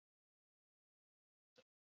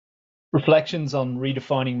Reflections on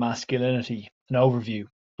Redefining Masculinity, an overview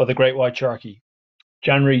by the Great White Sharky,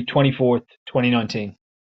 January 24th, 2019.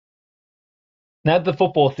 Now that the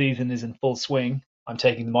football season is in full swing, I'm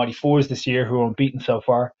taking the Mighty Fours this year, who are unbeaten so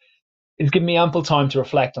far. It's given me ample time to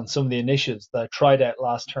reflect on some of the initiatives that I tried out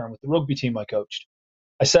last term with the rugby team I coached.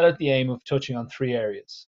 I set out the aim of touching on three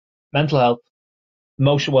areas: mental health,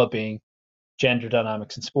 emotional well-being, gender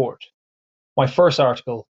dynamics in sport. My first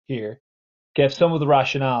article here gave some of the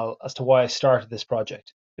rationale as to why I started this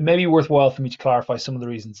project. It may be worthwhile for me to clarify some of the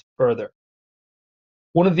reasons further.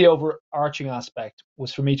 One of the overarching aspects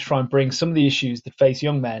was for me to try and bring some of the issues that face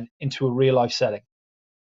young men into a real life setting.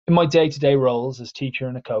 In my day-to-day roles as teacher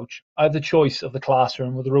and a coach, I have the choice of the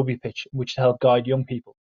classroom or the rugby pitch in which to help guide young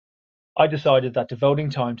people. I decided that devoting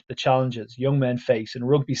time to the challenges young men face in a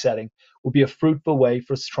rugby setting would be a fruitful way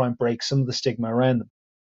for us to try and break some of the stigma around them.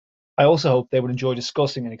 I also hope they would enjoy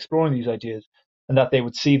discussing and exploring these ideas, and that they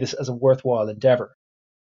would see this as a worthwhile endeavour.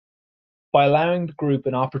 By allowing the group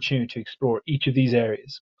an opportunity to explore each of these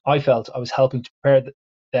areas, I felt I was helping to prepare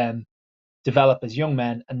them develop as young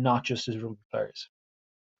men and not just as rugby players.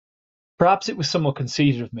 Perhaps it was somewhat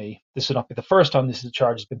conceited of me, this would not be the first time this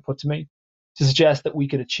charge has been put to me, to suggest that we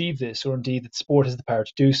could achieve this, or indeed that sport has the power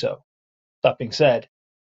to do so. That being said,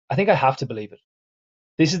 I think I have to believe it.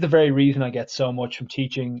 This is the very reason I get so much from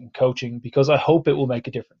teaching and coaching, because I hope it will make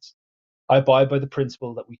a difference. I abide by the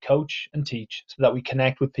principle that we coach and teach so that we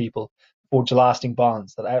connect with people, forge lasting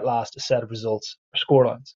bonds that outlast a set of results or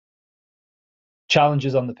scorelines.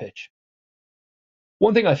 Challenges on the pitch.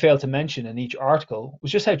 One thing I failed to mention in each article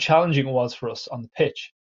was just how challenging it was for us on the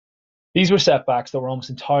pitch. These were setbacks that were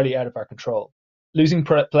almost entirely out of our control. Losing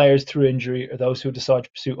players through injury, or those who decided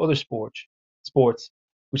to pursue other sports,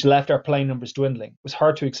 which left our playing numbers dwindling, was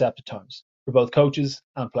hard to accept at times for both coaches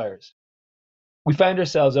and players. We found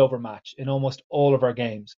ourselves overmatched in almost all of our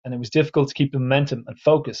games, and it was difficult to keep the momentum and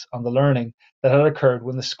focus on the learning that had occurred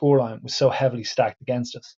when the scoreline was so heavily stacked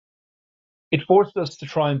against us. It forced us to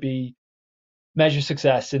try and measure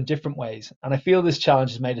success in different ways, and I feel this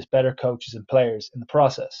challenge has made us better coaches and players in the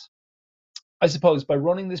process. I suppose by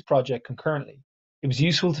running this project concurrently, it was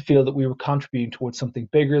useful to feel that we were contributing towards something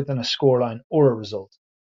bigger than a scoreline or a result.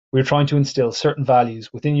 We were trying to instill certain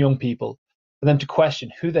values within young people for them to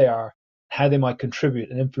question who they are, how they might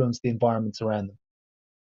contribute and influence the environments around them.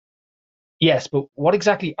 Yes, but what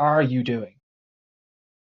exactly are you doing?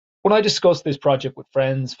 When I discussed this project with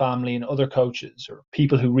friends, family, and other coaches, or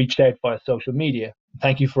people who reached out via social media, and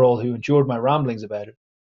thank you for all who endured my ramblings about it,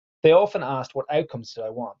 they often asked, what outcomes did I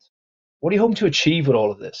want? What are you hoping to achieve with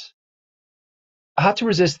all of this? I had to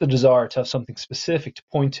resist the desire to have something specific to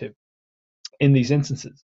point to in these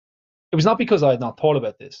instances. It was not because I had not thought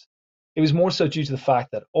about this. It was more so due to the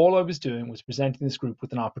fact that all I was doing was presenting this group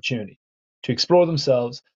with an opportunity to explore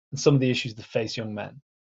themselves and some of the issues that face young men.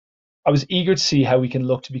 I was eager to see how we can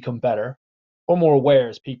look to become better or more aware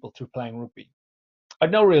as people through playing rugby. I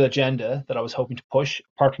had no real agenda that I was hoping to push,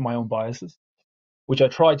 apart from my own biases, which I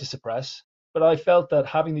tried to suppress, but I felt that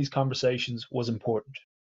having these conversations was important.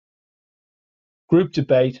 Group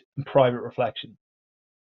debate and private reflection.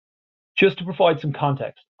 Just to provide some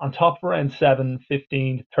context, on top of around 7,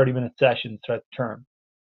 15 to 30-minute sessions throughout the term,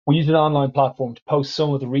 we use an online platform to post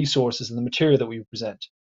some of the resources and the material that we present.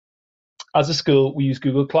 As a school, we use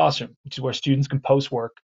Google Classroom, which is where students can post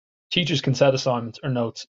work, teachers can set assignments or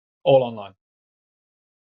notes, all online.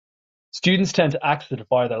 Students tend to access it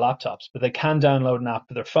via their laptops, but they can download an app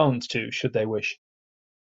for their phones too, should they wish.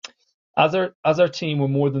 As our team were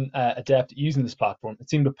more than adept at using this platform, it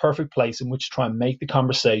seemed a perfect place in which to try and take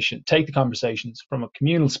the conversations from a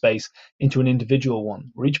communal space into an individual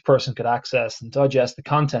one, where each person could access and digest the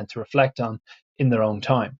content to reflect on in their own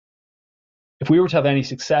time. If we were to have any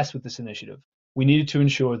success with this initiative, we needed to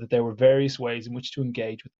ensure that there were various ways in which to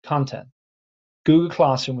engage with the content. Google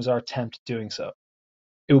Classroom was our attempt at doing so.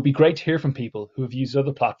 It would be great to hear from people who have used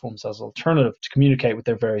other platforms as an alternative to communicate with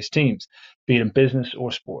their various teams, be it in business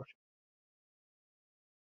or sport.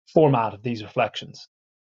 Format of these reflections.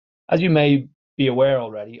 As you may be aware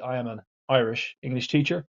already, I am an Irish English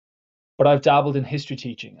teacher, but I've dabbled in history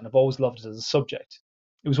teaching and I've always loved it as a subject.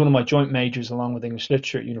 It was one of my joint majors along with English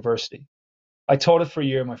literature at university. I taught it for a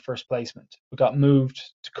year in my first placement, but got moved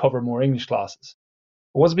to cover more English classes.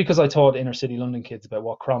 It wasn't because I taught inner city London kids about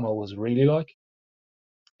what Cromwell was really like.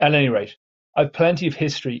 At any rate, I've plenty of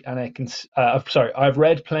history and I've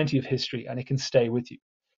read plenty of history and it can stay with you.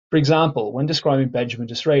 For example, when describing Benjamin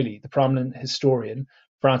Disraeli, the prominent historian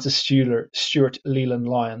Francis Stuart Leland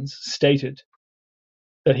Lyons stated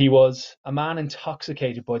that he was a man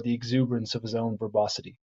intoxicated by the exuberance of his own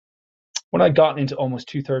verbosity. When I'd gotten into almost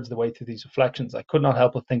two-thirds of the way through these reflections, I could not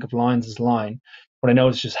help but think of Lyons' line when I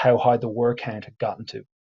noticed just how high the word count had gotten to.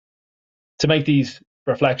 To make these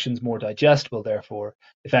reflections more digestible, therefore,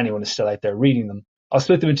 if anyone is still out there reading them, I'll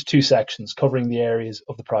split them into two sections covering the areas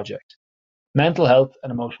of the project. Mental health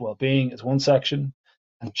and emotional well-being is one section,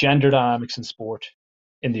 and gender dynamics in sport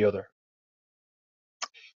in the other.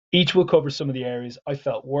 Each will cover some of the areas I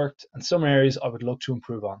felt worked and some areas I would look to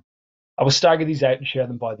improve on. I will stagger these out and share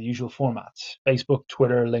them by the usual formats: Facebook,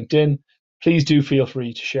 Twitter, LinkedIn. Please do feel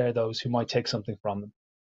free to share those who might take something from them.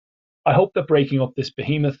 I hope that breaking up this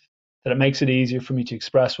behemoth, that it makes it easier for me to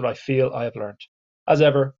express what I feel I have learned. As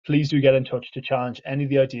ever, please do get in touch to challenge any of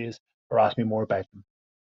the ideas or ask me more about them.